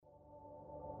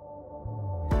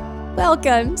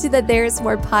Welcome to the There's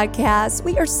More podcast.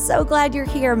 We are so glad you're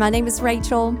here. My name is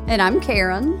Rachel. And I'm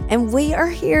Karen. And we are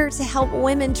here to help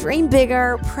women dream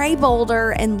bigger, pray bolder,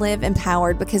 and live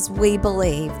empowered because we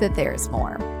believe that there's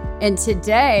more. And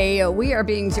today we are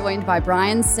being joined by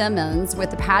Brian Simmons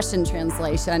with the Passion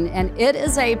Translation. And it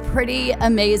is a pretty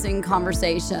amazing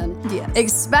conversation, Yes.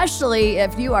 Especially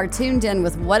if you are tuned in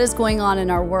with what is going on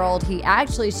in our world. He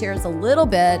actually shares a little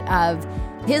bit of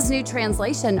his new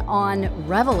translation on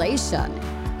Revelation.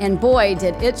 And boy,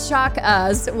 did it shock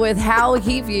us with how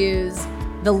he views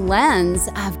the lens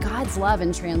of God's love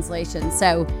in translation.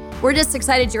 So we're just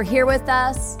excited you're here with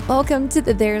us. Welcome to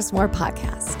the There's More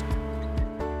podcast.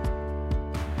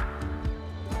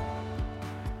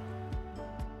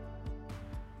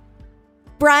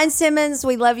 Brian Simmons,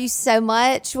 we love you so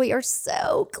much. We are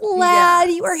so glad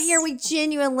you are here. We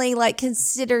genuinely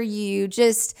consider you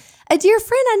just a dear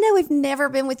friend. I know we've never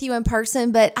been with you in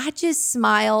person, but I just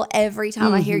smile every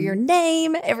time I hear your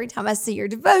name, every time I see your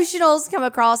devotionals come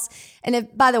across. And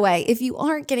by the way, if you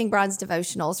aren't getting Brian's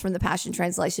devotionals from the Passion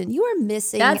Translation, you are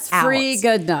missing out. That's free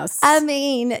goodness. I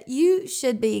mean, you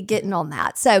should be getting on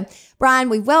that. So, Brian,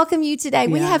 we welcome you today.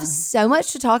 We have so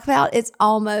much to talk about. It's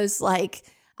almost like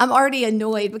I'm already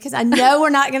annoyed because I know we're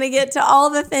not going to get to all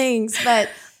the things, but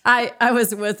I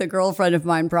was with a girlfriend of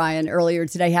mine, Brian, earlier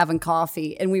today having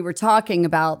coffee, and we were talking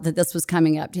about that this was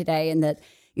coming up today and that,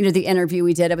 the interview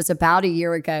we did, it was about a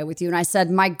year ago with you. And I said,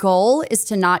 my goal is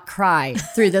to not cry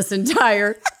through this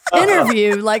entire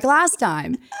interview like last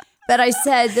time. But I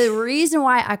said, the reason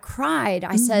why I cried,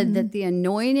 I said that the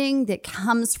anointing that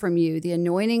comes from you, the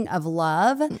anointing of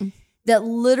love, that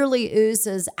literally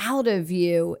oozes out of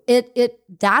you,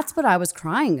 that's what I was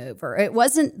crying over. It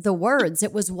wasn't the words,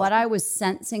 it was what I was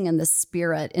sensing in the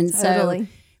spirit. And so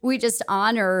we just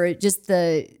honor just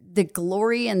the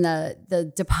glory and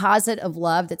the deposit of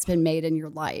love that's been made in your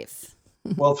life.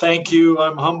 Well, thank you.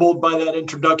 I'm humbled by that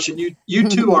introduction. You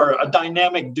two are a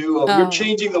dynamic duo. You're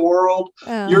changing the world.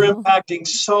 You're impacting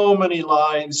so many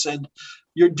lives, and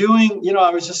you're doing, I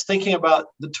was just thinking about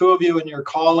the two of you and your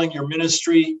calling, your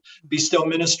ministry, Be Still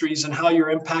Ministries, and how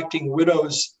you're impacting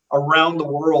widows around the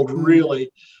world, really.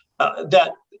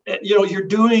 You're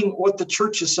doing what the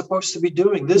church is supposed to be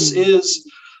doing. This is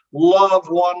Love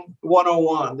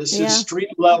 101. This is street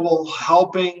level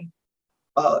helping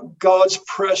God's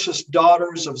precious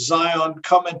daughters of Zion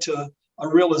come into a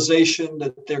realization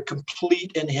that they're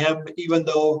complete in Him, even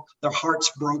though their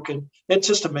heart's broken. It's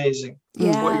just amazing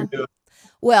what you're doing.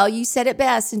 Well, you said it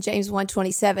best in James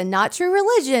 1:27, not true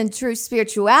religion, true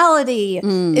spirituality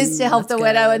is to help the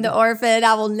widow and the orphan.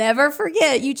 I will never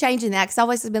forget you changing that because I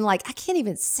always have been like, I can't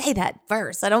even say that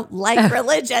verse. I don't like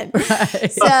religion.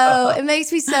 So it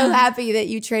makes me so happy that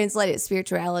you translated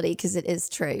spirituality because it is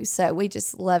true. So we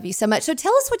just love you so much. So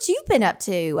tell us what you've been up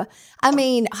to. I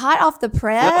mean, hot off the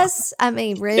press. I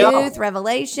mean, Ruth,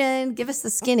 Revelation. Give us the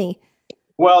skinny.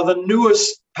 Well, the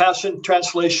newest Passion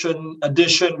Translation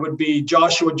edition would be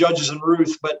Joshua, Judges, and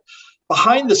Ruth. But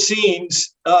behind the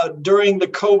scenes, during the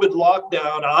COVID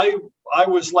lockdown, I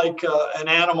was like an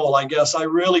animal, I guess. I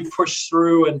really pushed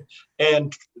through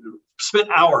and spent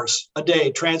hours a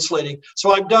day translating.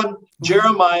 So I've done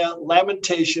Jeremiah,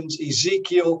 Lamentations,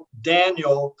 Ezekiel,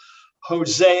 Daniel,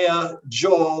 Hosea,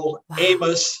 Joel,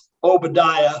 Amos,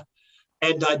 Obadiah,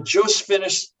 and I just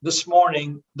finished this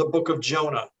morning the book of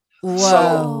Jonah.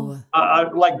 Whoa.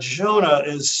 So Jonah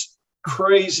is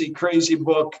crazy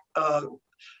book.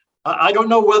 I don't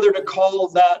know whether to call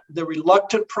that the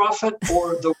reluctant prophet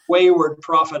or the wayward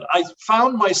prophet. I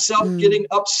found myself getting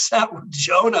upset with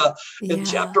Jonah in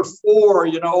chapter 4,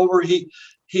 over he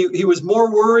was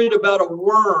more worried about a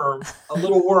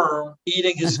little worm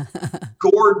eating his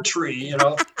gourd tree,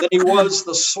 than he was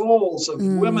the souls of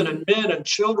women and men and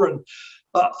children.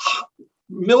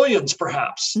 Millions,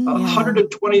 perhaps,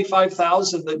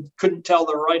 125,000 that couldn't tell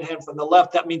the right hand from the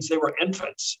left. That means they were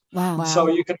infants. Wow. So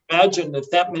you can imagine if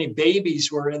that many babies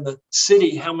were in the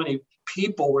city, how many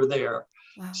people were there.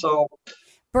 Wow. So,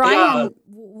 Brian,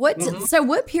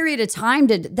 what period of time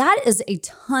that is a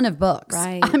ton of books.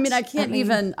 Right. I mean,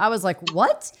 I was like,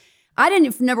 what?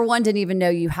 Number one, didn't even know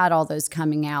you had all those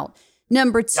coming out.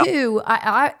 Number two,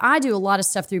 I do a lot of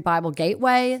stuff through Bible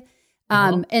Gateway.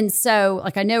 And so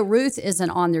I know Ruth isn't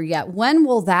on there yet. When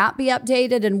will that be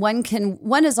updated? And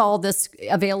when is all this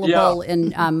available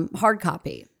in hard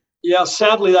copy? Yeah,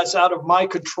 sadly, that's out of my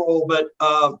control, but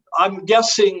I'm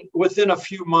guessing within a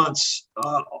few months,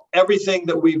 everything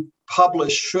that we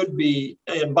publish should be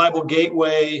in Bible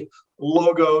Gateway,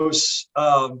 Logos,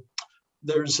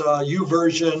 there's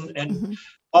YouVersion and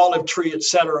Olive Tree,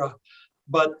 etc.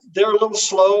 but they're a little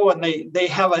slow, and they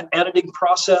have an editing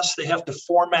process. They have to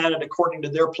format it according to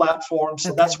their platform.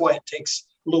 So that's why it takes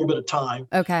a little bit of time.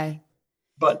 Okay.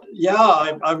 But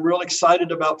yeah, I'm real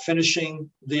excited about finishing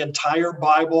the entire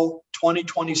Bible.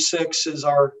 2026 is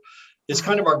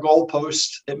kind of our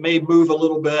goalpost. It may move a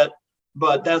little bit,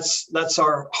 but that's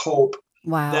our hope.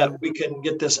 Wow. That we can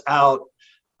get this out.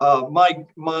 My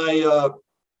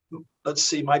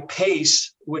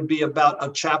pace would be about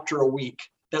a chapter a week.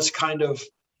 That's kind of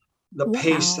the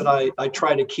pace that I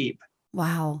try to keep.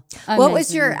 Wow. What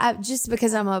was your, just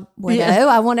because I'm a widow,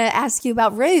 I want to ask you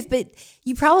about Ruth, but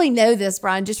you probably know this,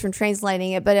 Brian, just from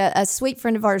translating it, but a sweet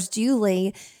friend of ours,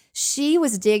 Julie, she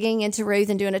was digging into Ruth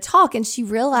and doing a talk, and she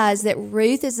realized that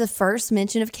Ruth is the first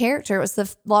mention of character. It was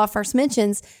the law of first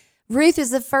mentions. Ruth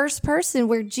is the first person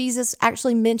where Jesus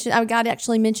actually mentioned, God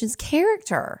actually mentions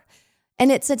character,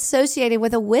 and it's associated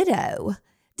with a widow.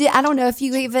 I don't know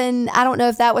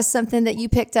if that was something that you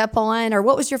picked up on, or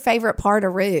what was your favorite part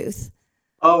of Ruth?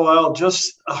 Oh, well,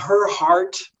 just her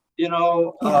heart,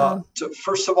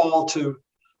 first of all, to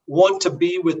want to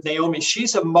be with Naomi.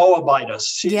 She's a Moabitess.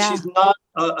 She's not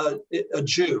a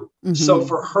Jew. Mm-hmm. So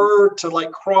for her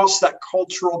to cross that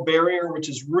cultural barrier, which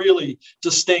is really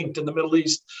distinct in the Middle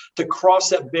East, to cross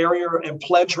that barrier and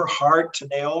pledge her heart to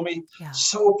Naomi,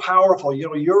 so powerful.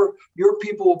 Your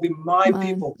people will be my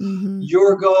people. Mm-hmm.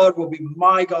 Your God will be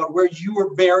my God. Where you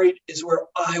are buried is where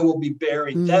I will be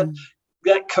buried. Mm.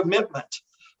 That commitment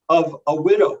of a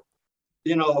widow,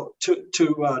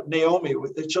 to Naomi,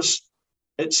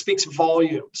 it speaks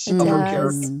volumes of her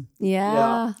character.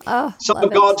 Yeah. Oh, some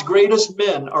of God's greatest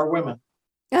men are women.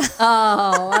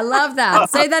 Oh, I love that.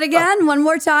 Say that again, one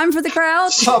more time for the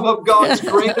crowd. Some of God's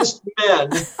greatest men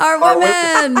are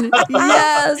women.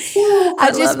 Yes.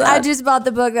 I just bought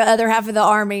the book, The Other Half of the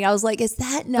Army. I was like, is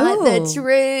that not the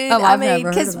truth? Oh, I mean,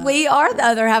 because we are the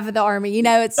other half of the army.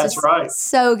 It's That's just right.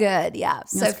 So good. Yeah.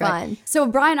 So fun. So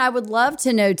Brian, I would love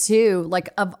to know too,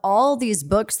 of all these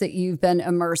books that you've been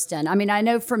immersed in. I mean, I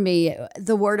know for me,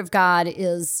 the Word of God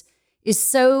is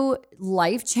so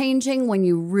life-changing when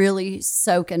you really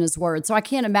soak in his word. So I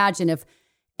can't imagine if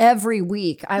every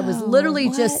week I was literally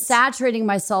just saturating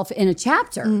myself in a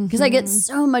chapter, because I get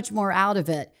so much more out of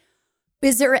it.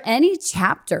 Is there any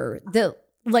chapter that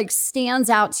stands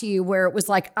out to you where it was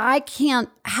how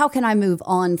can I move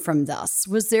on from this?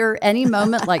 Was there any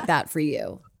moment like that for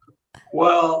you?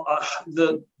 Well,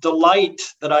 the delight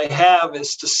that I have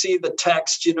is to see the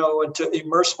text, and to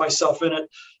immerse myself in it.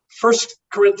 1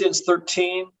 Corinthians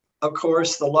 13, of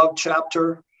course, the love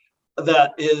chapter,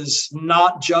 that is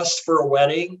not just for a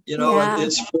wedding,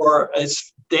 it's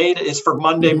for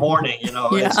Monday morning,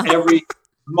 It's every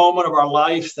moment of our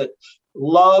life that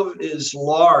love is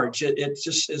large. It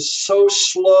just is so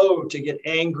slow to get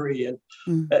angry, and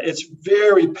it's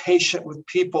very patient with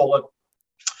people, and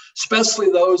especially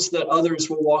those that others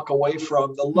will walk away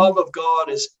from. The love of God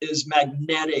is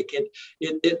magnetic.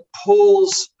 It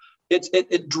pulls.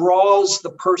 It draws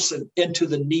the person into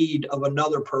the need of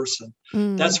another person.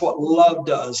 That's what love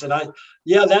does. And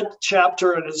that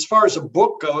chapter, and as far as a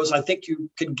book goes, I think you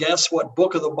can guess what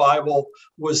book of the Bible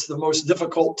was the most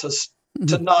difficult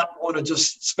to not want to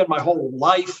just spend my whole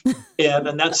life in,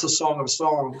 and that's the Song of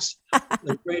Songs,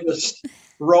 the greatest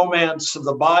romance of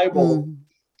the Bible,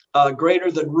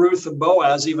 greater than Ruth and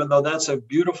Boaz, even though that's a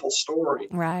beautiful story,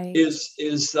 right? Is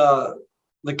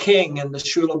the king and the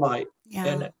Shulamite.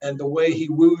 Yeah. And the way he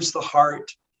woos the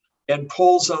heart and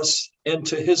pulls us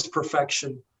into his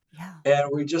perfection. Yeah.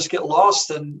 And we just get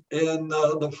lost in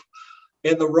the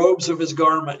robes of his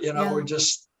garment. We're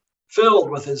just filled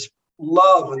with his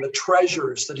love and the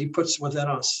treasures that he puts within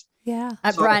us. Yeah.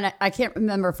 Brian, I can't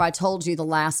remember if I told you the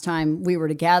last time we were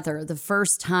together, the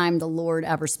first time the Lord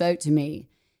ever spoke to me,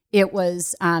 it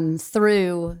was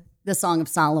through the Song of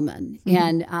Solomon.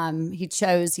 And he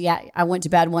chose, I went to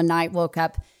bed one night,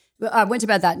 I went to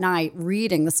bed that night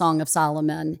reading the Song of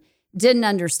Solomon, didn't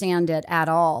understand it at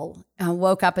all.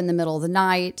 Woke up in the middle of the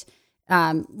night.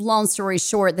 Long story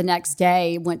short, the next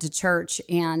day went to church,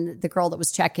 and the girl that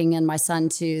was checking in my son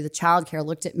to the childcare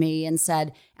looked at me and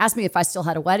asked me if I still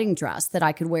had a wedding dress that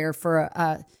I could wear for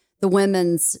the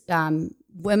women's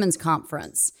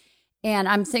conference. And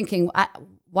I'm thinking, I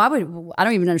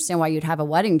don't even understand why you'd have a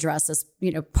wedding dress as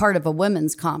part of a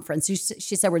women's conference.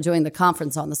 She said, we're doing the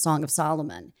conference on the Song of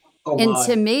Solomon. Oh, and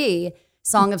to me,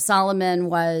 Song of Solomon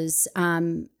was,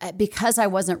 because I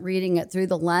wasn't reading it through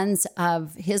the lens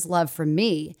of his love for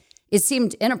me, it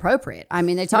seemed inappropriate. I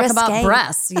mean, they talk about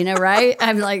breasts, right?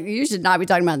 I'm like, you should not be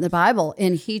talking about it in the Bible.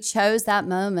 And he chose that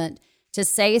moment to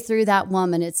say through that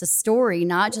woman, it's a story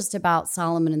not just about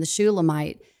Solomon and the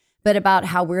Shulamite, but about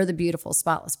how we're the beautiful,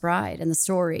 spotless bride in the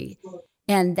story.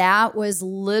 And that was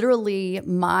literally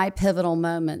my pivotal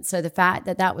moment. So the fact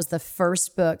that that was the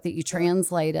first book that you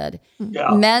translated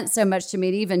meant so much to me.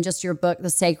 Even just your book, The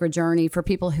Sacred Journey, for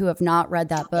people who have not read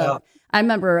that book. I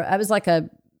remember I was like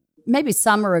maybe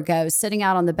summer ago, sitting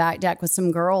out on the back deck with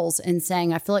some girls and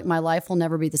saying, I feel like my life will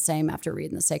never be the same after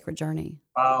reading The Sacred Journey.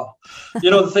 Wow.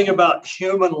 The thing about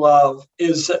human love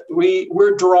is that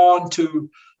we're drawn to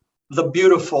the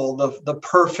beautiful, the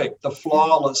perfect, the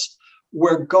flawless,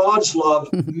 where God's love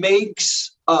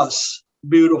makes us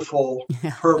beautiful,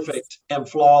 perfect, and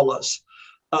flawless.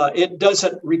 It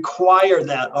doesn't require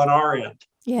that on our end.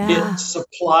 It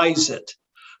supplies it.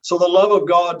 So the love of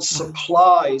God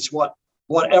supplies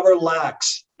whatever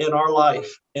lacks in our life,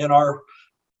 in our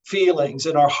feelings,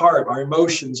 in our heart, our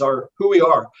emotions, who we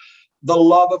are. The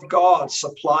love of God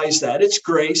supplies that. It's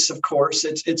grace, of course.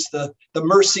 It's the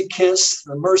mercy kiss,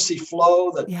 the mercy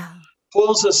flow that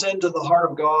pulls us into the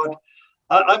heart of God.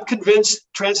 I'm convinced,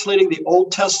 translating the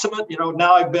Old Testament,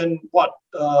 now I've been,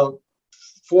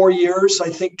 4 years, I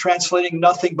think, translating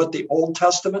nothing but the Old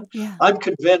Testament. I'm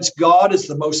convinced God is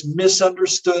the most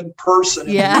misunderstood person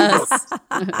in the universe.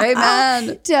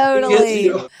 Amen.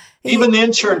 Totally. Even the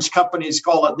insurance companies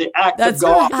call it the act of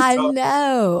God. Right. I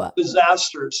know.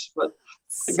 Disasters. But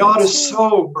God is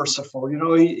so merciful.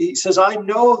 He says, I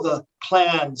know the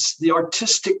plans, the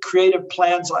artistic, creative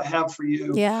plans I have for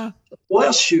you. To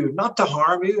bless you, not to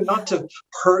harm you, not to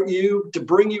hurt you, to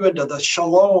bring you into the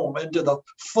shalom, into the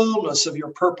fullness of your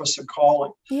purpose and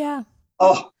calling.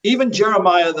 Oh, even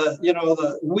Jeremiah,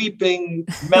 the weeping,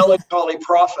 melancholy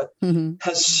prophet,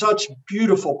 has such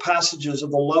beautiful passages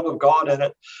of the love of God in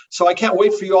it. So I can't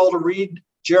wait for you all to read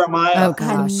Jeremiah. Oh,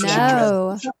 gosh.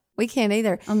 No, we can't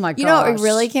either. Oh, my gosh. You know what we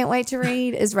really can't wait to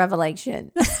read is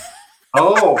Revelation.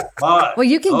 Oh, my. Well,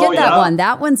 you can get that one.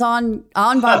 That one's on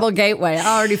Bible Gateway.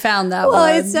 I already found that one.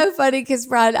 Well, it's so funny because,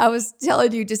 Brian, I was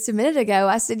telling you just a minute ago,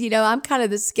 I said, I'm kind of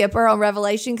the skipper on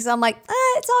Revelation because I'm like,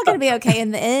 it's all going to be okay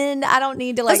in the end. I don't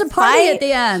need to There's a party fight at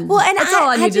the end. Well, and that's all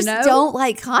I need just to know. Don't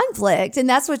like conflict. And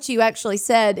that's what you actually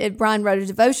said. And Brian wrote a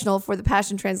devotional for the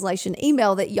Passion Translation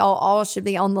email that y'all all should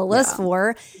be on the list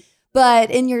for.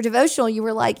 But in your devotional, you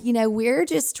were like, we're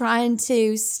just trying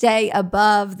to stay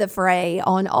above the fray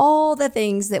on all the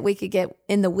things that we could get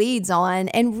in the weeds on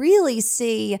and really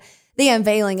see the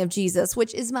unveiling of Jesus,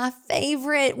 which is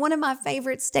one of my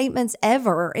favorite statements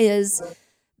ever is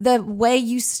the way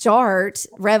you start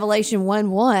Revelation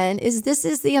 1:1 is this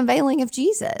is the unveiling of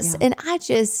Jesus. And I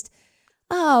just,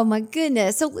 oh my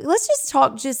goodness. So let's just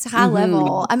talk just high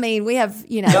level. I mean, we have,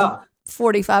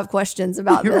 45 questions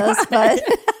about this, but...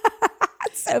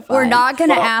 So we're not going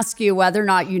to ask you whether or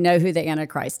not you know who the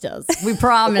Antichrist is. We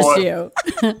promise you.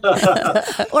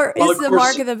 Or is the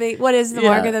mark of the beast? What is the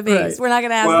mark of the beast? Right. We're not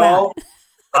going to ask that.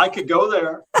 I could go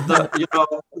there.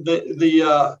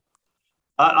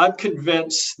 I'm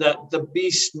convinced that the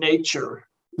beast nature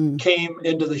came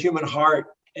into the human heart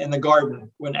in the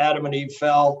garden when Adam and Eve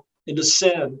fell into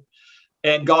sin,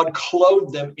 and God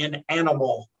clothed them in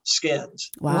animal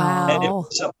skins. Wow. And it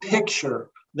was a picture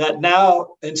that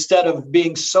now, instead of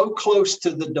being so close to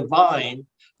the divine,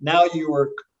 now you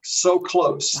are so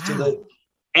close to the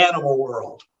animal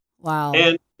world. Wow.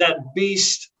 And that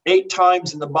beast, 8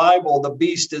 times in the Bible, the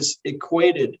beast is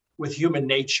equated with human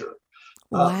nature.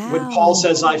 When Paul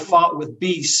says, I fought with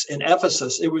beasts in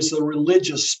Ephesus, it was the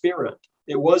religious spirit.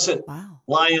 It wasn't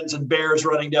lions and bears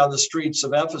running down the streets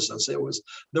of Ephesus. It was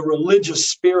the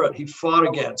religious spirit he fought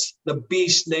against, the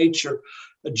beast nature.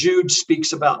 Jude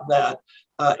speaks about that.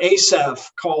 Asaph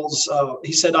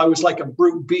he said, I was like a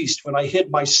brute beast when I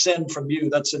hid my sin from you.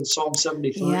 That's in Psalm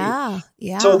 73.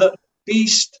 Yeah. So the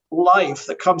beast life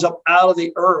that comes up out of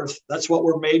the earth, that's what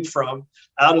we're made from,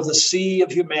 out of the sea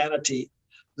of humanity.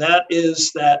 That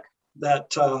is that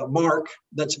mark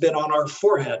that's been on our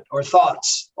forehead, our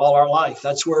thoughts, all our life.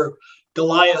 That's where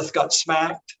Goliath got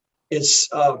smacked. It's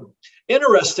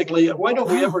interestingly, why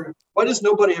does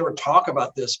nobody ever talk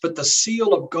about this? But the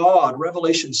seal of God,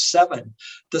 Revelation 7,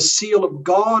 the seal of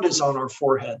God is on our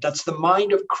forehead. That's the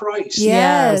mind of Christ.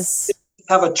 Yes.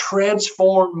 Have a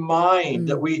transformed mind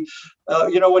that we,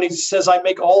 when he says, I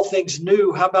make all things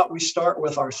new, how about we start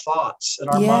with our thoughts and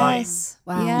our mind?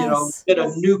 Wow. Yes. Get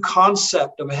a new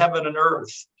concept of heaven and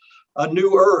earth and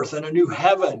a new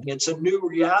heaven. It's a new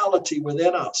reality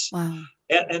within us. Wow.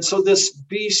 And so this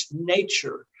beast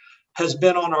nature has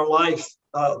been on our life,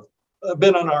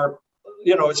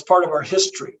 it's part of our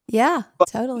history. Yeah,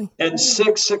 totally. And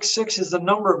 666 is the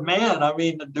number of man. I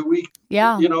mean,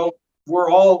 we're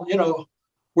all,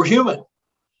 we're human.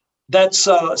 That's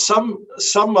some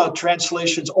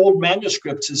translations, old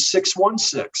manuscripts is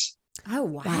 616. Oh,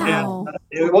 wow. And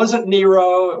it wasn't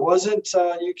Nero. It wasn't,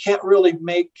 you can't really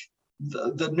make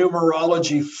the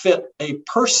numerology fit a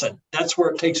person. That's where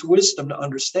it takes wisdom to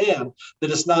understand that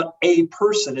it's not a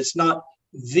person. It's not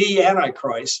the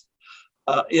Antichrist.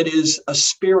 It is a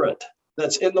spirit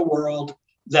that's in the world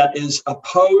that is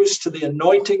opposed to the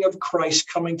anointing of Christ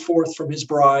coming forth from his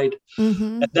bride.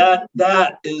 Mm-hmm. And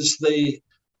that is the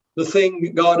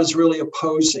thing God is really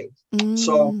opposing.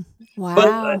 So, wow.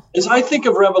 But as I think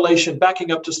of Revelation,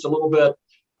 backing up just a little bit,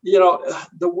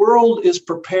 the world is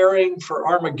preparing for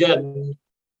Armageddon,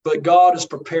 but God is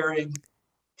preparing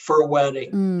for a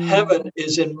wedding. Heaven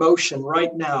is in motion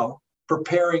right now,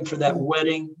 preparing for that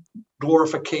wedding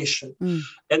glorification.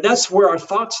 And that's where our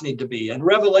thoughts need to be. And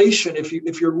Revelation,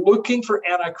 if you're looking for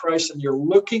Antichrist and you're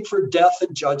looking for death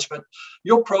and judgment,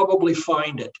 you'll probably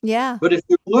find it. Yeah. But if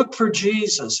you look for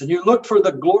Jesus and you look for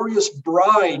the glorious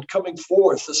bride coming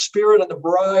forth, the Spirit and the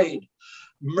bride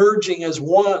merging as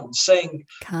one, saying,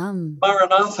 "Come,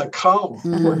 Maranatha, come,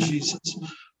 Lord Jesus."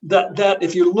 That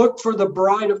if you look for the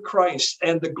bride of Christ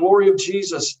and the glory of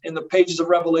Jesus in the pages of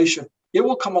Revelation, it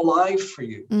will come alive for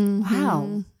you.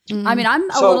 Wow. I mean, I'm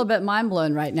a little bit mind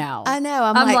blown right now. I know.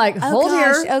 I'm like, oh hold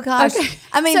gosh, here. Oh gosh. Okay.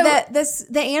 I mean,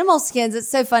 the animal skins, it's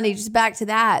so funny. Just back to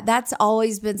that. That's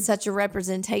always been such a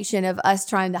representation of us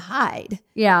trying to hide.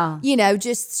 Yeah.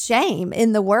 Just shame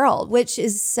in the world, which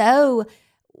fits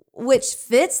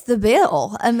the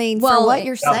bill. I mean, for what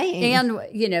you're saying.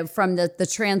 And, from the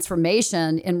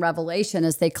transformation in Revelation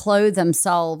as they clothe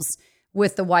themselves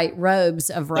with the white robes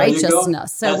of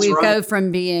righteousness. So we go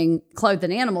from being clothed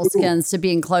in animal skins to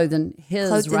being clothed in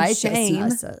his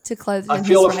righteousness. To clothed in his righteousness. I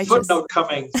feel a footnote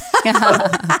coming.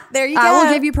 There you go. I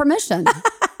will give you permission.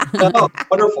 Oh,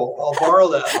 wonderful. I'll borrow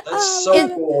that. That's so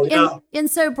cool. Yeah. And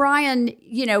so, Brian,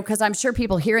 because I'm sure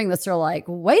people hearing this are like,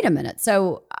 wait a minute.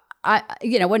 So,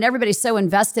 when everybody's so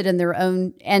invested in their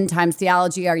own end times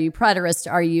theology, are you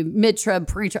preterist? Are you mid-trib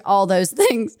preacher? All those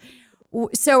things.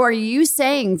 So are you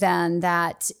saying then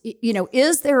that,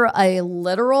 is there a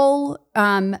literal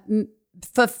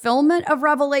fulfillment of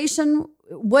Revelation?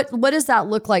 What does that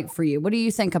look like for you? What do you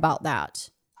think about that?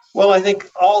 Well, I think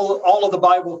all of the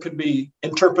Bible could be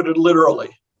interpreted literally,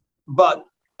 but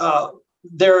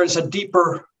there is a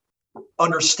deeper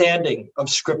understanding of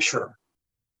Scripture.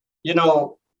 In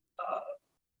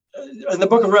the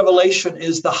book of Revelation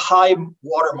is the high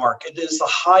watermark. It is the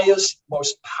highest,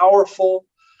 most powerful,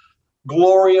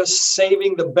 glorious,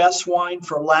 saving the best wine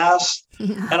for last.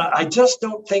 And I just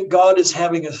don't think God is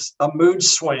having a mood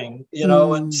swing,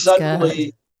 and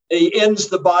suddenly he ends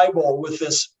the Bible with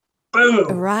this boom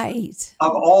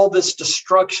of all this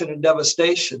destruction and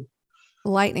devastation.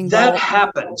 Lightning that bolt.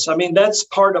 happens. I mean, that's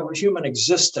part of human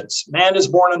existence. Man is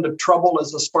born into trouble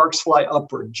as the sparks fly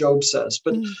upward, Job says.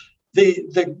 But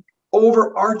the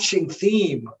overarching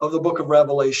theme of the book of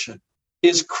Revelation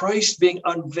is Christ being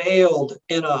unveiled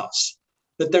in us,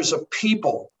 that there's a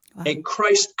people, a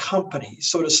Christ company,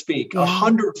 so to speak,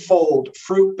 100-fold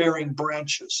fruit-bearing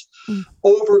branches,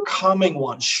 overcoming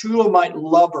ones, Shulamite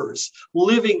lovers,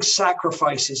 living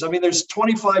sacrifices. I mean, there's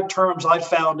 25 terms I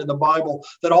found in the Bible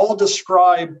that all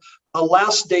describe a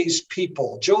last days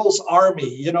people, Joel's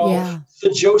army,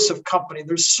 the Joseph company.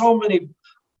 There's so many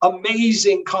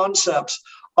amazing concepts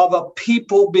of a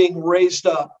people being raised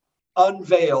up,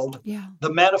 unveiled,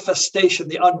 the manifestation,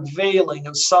 the unveiling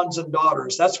of sons and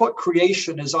daughters. That's what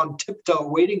creation is on tiptoe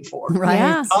waiting for.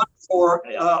 Not for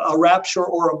a rapture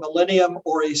or a millennium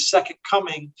or a second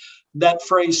coming. That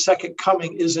phrase, second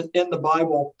coming, isn't in the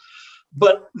Bible.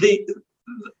 But the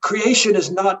creation is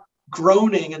not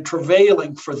groaning and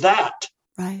travailing for that.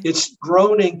 It's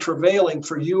groaning, travailing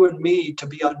for you and me to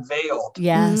be unveiled.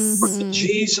 For the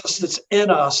Jesus that's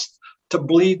in us to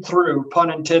bleed through,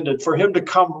 pun intended, for him to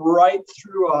come right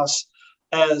through us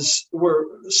as we're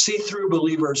see-through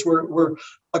believers. We're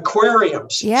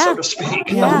aquariums, so to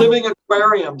speak, living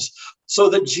aquariums, so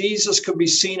that Jesus could be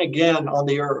seen again on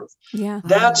the earth.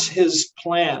 That's his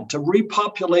plan, to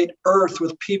repopulate earth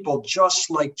with people just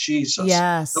like Jesus,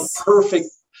 the perfect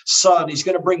son. He's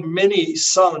going to bring many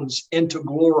sons into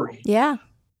glory.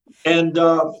 And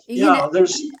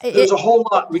there's a whole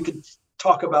lot we could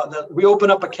talk about that. We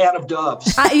open up a can of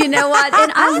doves. You know what?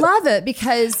 And I love it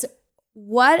because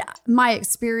what my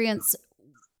experience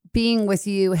being with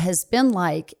you has been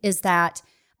like is that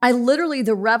I literally,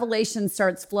 the revelation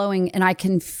starts flowing and I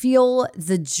can feel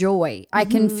the joy. I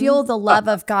can feel the love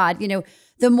of God.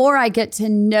 The more I get to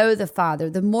know the Father,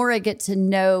 the more I get to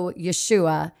know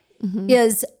Yeshua,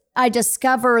 is I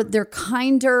discover they're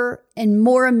kinder and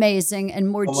more amazing and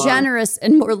more generous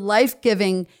and more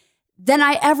life-giving than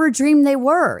I ever dreamed they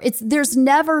were. There's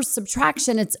never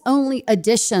subtraction. It's only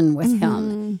addition with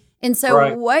him. And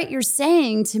so what you're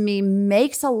saying to me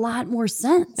makes a lot more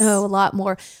sense. Oh, a lot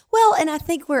more. Well, and I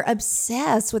think we're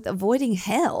obsessed with avoiding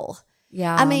hell.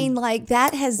 Yeah. I mean, like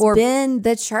that has been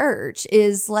the church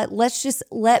is let's just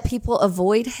let people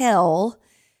avoid hell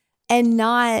and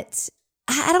not,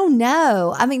 I don't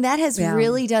know. I mean, that has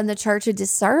really done the church a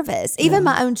disservice. Even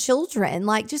my own children,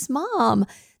 like just mom,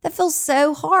 that feels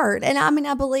so hard. And I mean,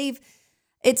 I believe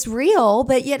it's real,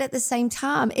 but yet at the same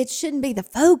time, it shouldn't be the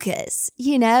focus.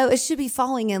 You know, it should be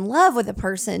falling in love with a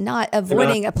person, not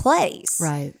avoiding a place.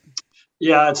 Right.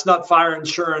 Yeah, it's not fire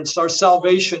insurance. Our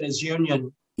salvation is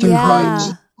union to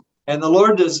Christ. And the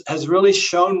Lord has really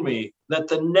shown me that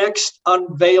the next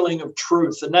unveiling of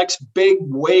truth, the next big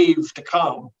wave to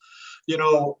come,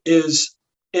 is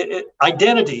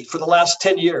identity for the last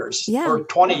 10 years or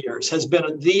 20 years has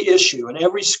been the issue. And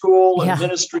every school and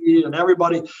ministry and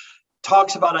everybody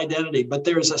talks about identity. But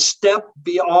there's a step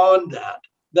beyond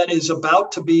that is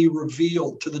about to be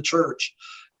revealed to the church.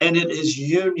 And it is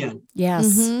union.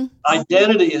 Yes.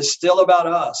 Identity is still about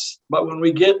us. But when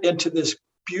we get into this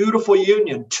beautiful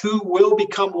union, two will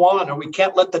become one, and we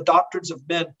can't let the doctrines of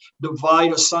men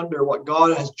divide asunder what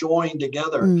God has joined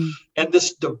together. And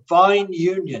this divine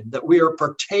union, that we are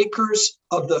partakers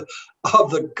of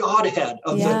the Godhead,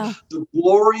 of the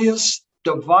glorious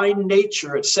divine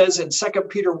nature. It says in 2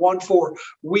 Peter 1:4,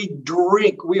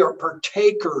 we are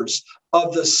partakers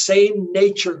of the same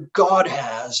nature God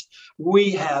has.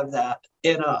 We have that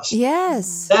in us.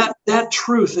 Yes. That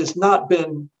truth has not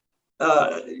been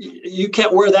you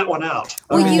can't wear that one out.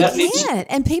 Well, you can't.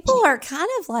 And people are kind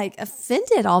of like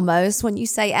offended almost when you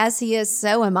say, as he is,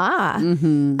 so am I.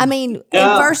 I mean, in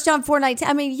 1 John 4:19,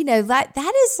 I mean, that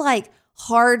is like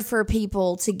hard for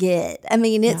people to get. I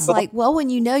mean, it's like, well, when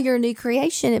you know you're a new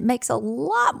creation, it makes a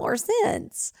lot more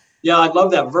sense. Yeah, I love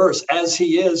that verse. As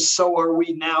he is, so are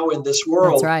we now in this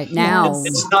world. That's right. Now.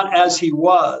 It's not as he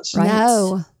was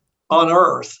No. on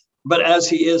earth, but as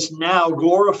he is now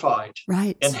glorified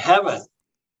in heaven.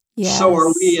 Yes. So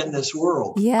are we in this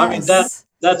world. Yes. I mean,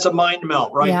 that's a mind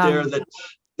melt there,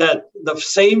 that the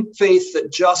same faith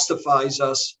that justifies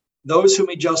us, those whom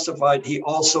he justified, he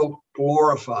also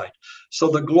glorified. So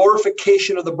the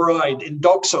glorification of the bride, in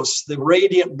doxos, the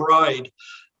radiant bride,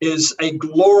 is a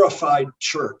glorified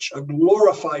church, a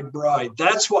glorified bride.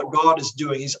 That's what God is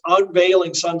doing. He's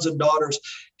unveiling sons and daughters.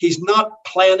 He's not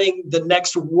planning the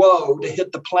next woe to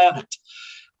hit the planet.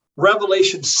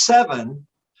 Revelation 7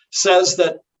 says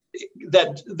that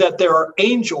there are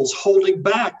angels holding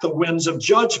back the winds of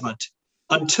judgment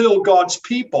until God's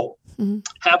people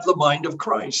have the mind of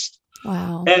Christ.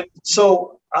 Wow. And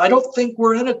so I don't think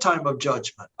we're in a time of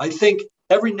judgment. I think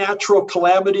every natural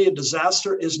calamity and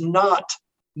disaster is not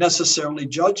necessarily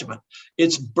judgment.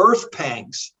 It's birth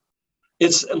pangs.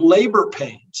 It's labor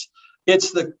pains.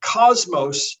 It's the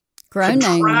cosmos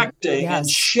contracting and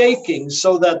shaking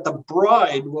so that the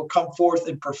bride will come forth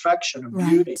in perfection of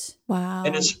beauty. Wow.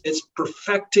 And it's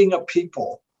perfecting a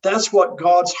people. That's what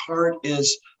God's heart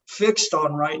is fixed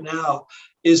on right now,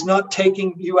 is not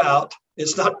taking you out.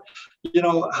 It's not,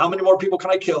 how many more people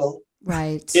can I kill?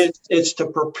 Right. It's to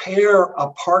prepare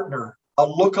a partner, a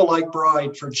lookalike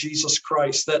bride for Jesus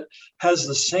Christ that has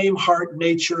the same heart,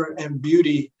 nature, and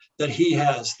beauty that he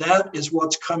has. That is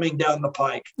what's coming down the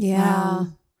pike. Yeah.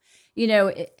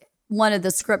 One of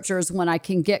the scriptures, when I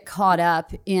can get caught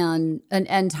up in an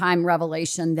end time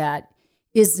revelation that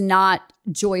is not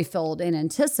joy-filled and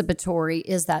anticipatory,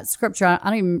 is that scripture. I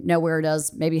don't even know where it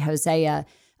is, maybe Hosea,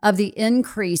 of the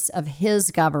increase of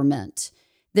his government.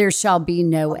 There shall be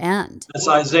no end. That's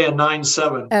Isaiah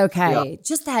 9:7. Okay. Yeah.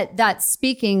 Just that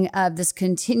speaking of this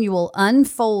continual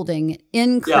unfolding,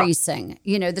 increasing,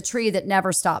 the tree that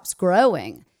never stops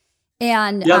growing.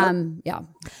 And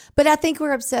But I think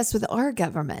we're obsessed with our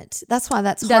government. That's why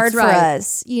that's hard for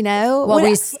us,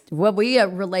 What we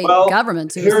relate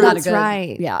government to is not a good.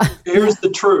 Right. Yeah. Here's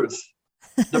the truth.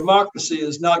 Democracy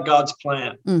is not God's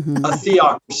plan. A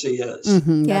theocracy is.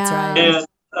 That's right.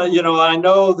 And I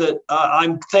know that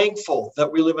I'm thankful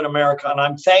that we live in America, and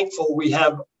I'm thankful we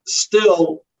have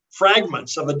still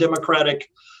fragments of a democratic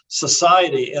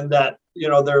society, and that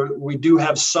we do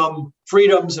have some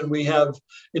freedoms and we have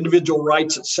individual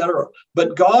rights, etc.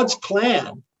 But God's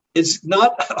plan is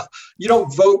not. You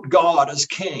don't vote God as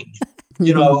king.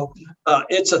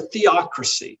 It's a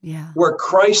theocracy where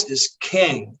Christ is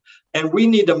king. And we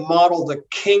need to model the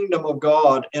kingdom of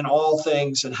God in all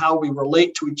things, and how we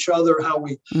relate to each other, how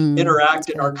we interact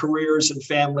in our careers and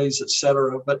families,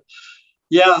 etc. But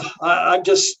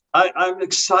I'm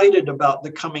excited about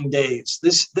the coming days.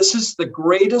 This is the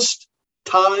greatest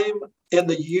time in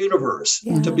the universe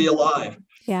to be alive.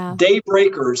 Yeah.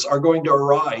 Daybreakers are going to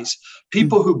arise.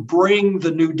 People who bring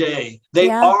the new day. They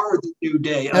are the new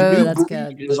day. A new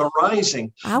breed is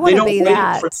arising. I want to be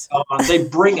that. For it to dawn. They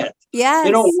bring it. Yes.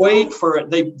 They don't wait for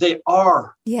it. They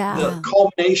are the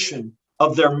culmination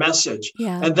of their message.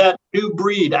 Yeah. And that new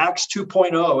breed, Acts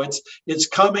 2.0, it's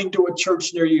coming to a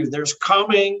church near you. There's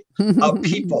coming a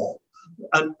people,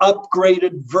 an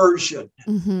upgraded version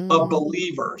of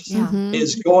believers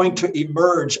is going to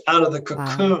emerge out of the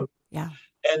cocoon. Wow. Yeah.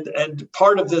 And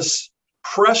part of this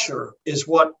pressure is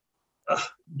what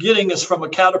getting us from a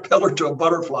caterpillar to a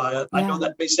butterfly. I know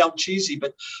that may sound cheesy,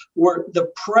 but where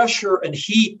the pressure and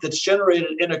heat that's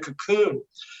generated in a cocoon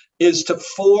is to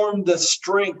form the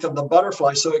strength of the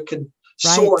butterfly so it can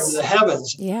soar into the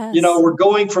heavens. Yes. You know, we're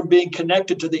going from being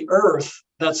connected to the earth,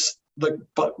 that's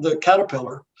the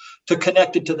caterpillar, to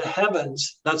connected to the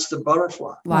heavens, that's the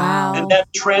butterfly. Wow. And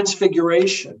that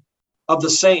transfiguration of the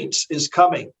saints is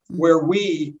coming, where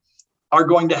we are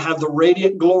going to have the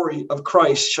radiant glory of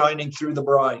Christ shining through the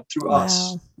bride, through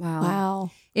us.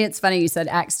 Wow. It's funny you said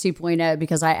Acts 2.0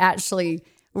 because I actually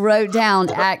wrote down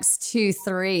Acts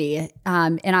 2:3,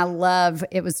 and I love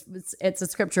it's a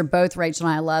scripture both Rachel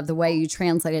and I love the way you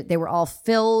translate it. They were all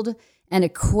filled and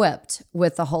equipped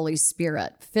with the Holy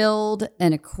Spirit, filled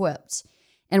and equipped,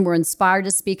 and were inspired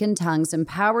to speak in tongues,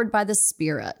 empowered by the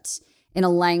Spirit in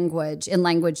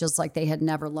languages like they had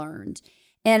never learned.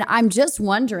 And I'm just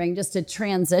wondering, just to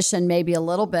transition maybe a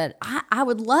little bit, I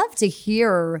would love to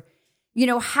hear,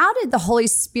 how did the Holy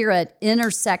Spirit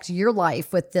intersect your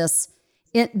life with this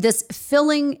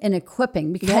filling and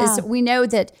equipping? Because we know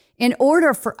that in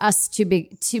order for us to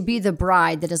be the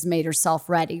bride that has made herself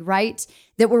ready, right?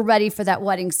 That we're ready for that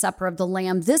wedding supper of the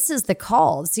Lamb. This is the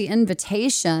call. It's the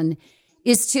invitation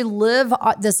is to live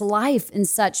this life in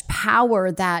such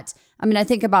power that, I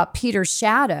think about Peter's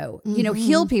shadow,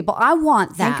 heal people. I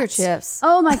want that. Handkerchiefs.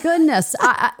 Oh my goodness.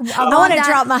 I want to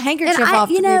drop my handkerchief off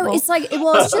to people. It's like,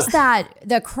 it's just that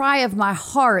the cry of my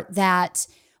heart that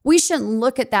we shouldn't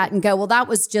look at that and go, well, that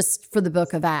was just for the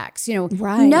book of Acts.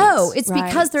 Right. No, it's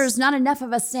because there's not enough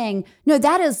of us saying, no,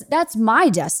 that's my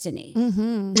destiny.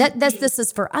 This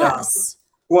is for us.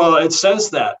 Well, it says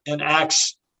that in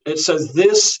Acts, it says,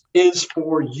 this is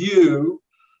for you,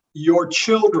 your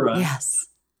children. Yes.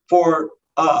 For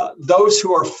those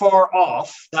who are far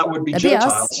off, that would be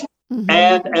Gentiles,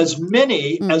 and as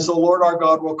many as the Lord our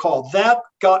God will call. That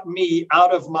got me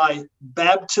out of my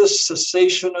Baptist,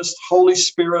 cessationist, Holy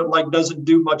Spirit, like doesn't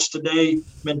do much today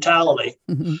mentality,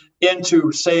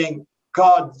 into saying,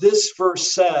 God, this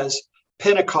verse says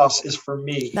Pentecost is for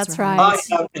me. That's right. I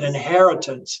have an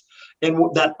inheritance in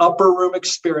that upper room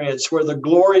experience where the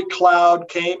glory cloud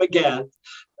came again,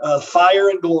 fire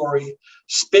and glory,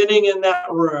 spinning in that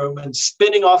room and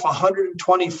spinning off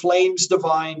 120 flames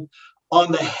divine on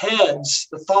the heads,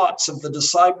 the thoughts of the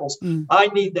disciples. I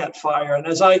need that fire. And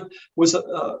as I was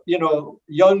a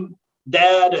young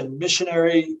dad and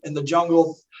missionary in the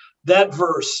jungle, that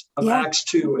verse of Acts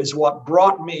 2 is what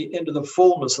brought me into the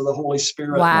fullness of the Holy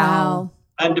Spirit. Wow.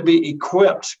 And to be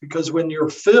equipped, because when you're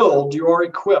filled, you are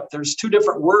equipped. There's two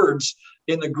different words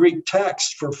in the Greek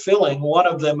text for filling. One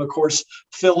of them, of course,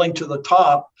 filling to the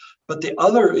top. But the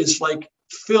other is like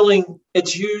filling,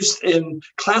 it's used in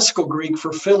classical Greek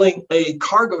for filling a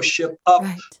cargo ship up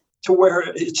to where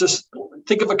it's just,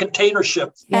 think of a container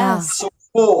ship. Yes. So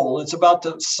full, it's about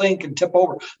to sink and tip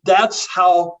over. That's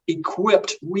how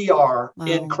equipped we are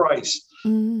in Christ.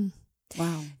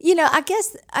 Wow. I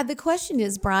guess the question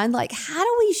is, Brian, like, how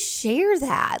do we share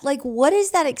that? Like, what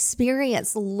does that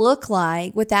experience look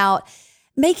like without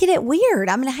making it weird?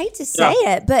 I hate to say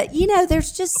it, but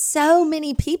there's just so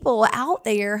many people out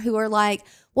there who are like,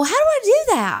 well, how do I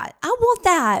do that? I want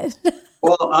that.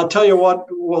 Well, I'll tell you what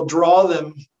will draw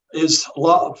them is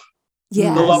love.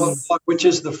 Yes. The love of God, which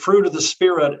is the fruit of the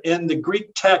Spirit. In the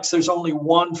Greek text, there's only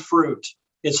one fruit.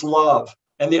 It's love.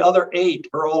 And the other 8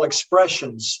 are all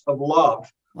expressions of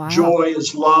love. Wow. Joy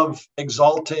is love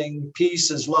exalting.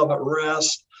 Peace is love at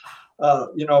rest.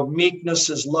 Meekness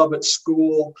is love at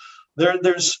school.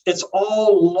 It's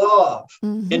all love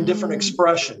in different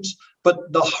expressions,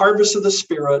 but the harvest of the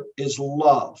Spirit is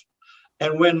love.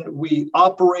 And when we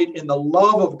operate in the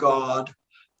love of God,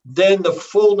 then the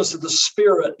fullness of the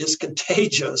Spirit is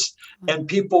contagious, and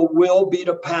people will beat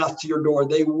a path to your door.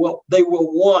 They will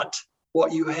want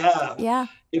what you have. Yeah.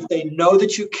 If they know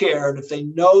that you care, and if they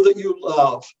know that you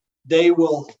love,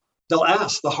 they'll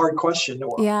ask the hard question.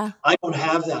 I don't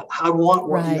have that. I want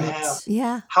what you have.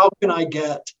 Yeah. How can I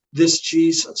get this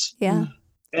Jesus? Yeah.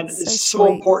 And it's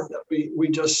so important that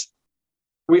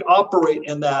we we operate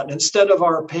in that instead of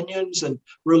our opinions and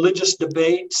religious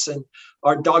debates and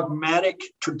our dogmatic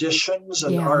traditions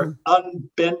and our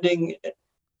unbending,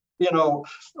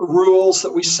 rules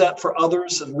that we set for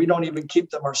others and we don't even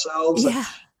keep them ourselves. Yeah.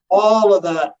 All of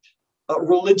that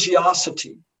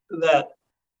religiosity that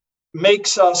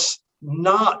makes us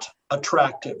not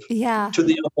attractive to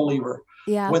the unbeliever.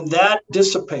 Yeah. When that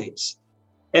dissipates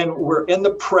and we're in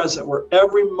the present, where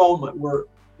every moment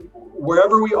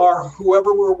wherever we are,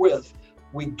 whoever we're with,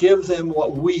 we give them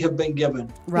what we have been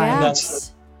given. Right. And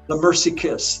that's the mercy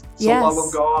kiss. It's the love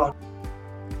of God.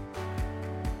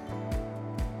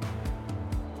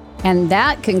 And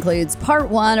that concludes part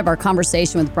 1 of our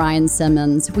conversation with Brian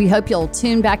Simmons. We hope you'll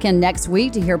tune back in next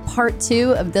week to hear part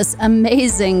 2 of this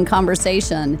amazing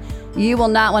conversation. You will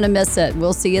not want to miss it.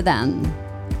 We'll see you then.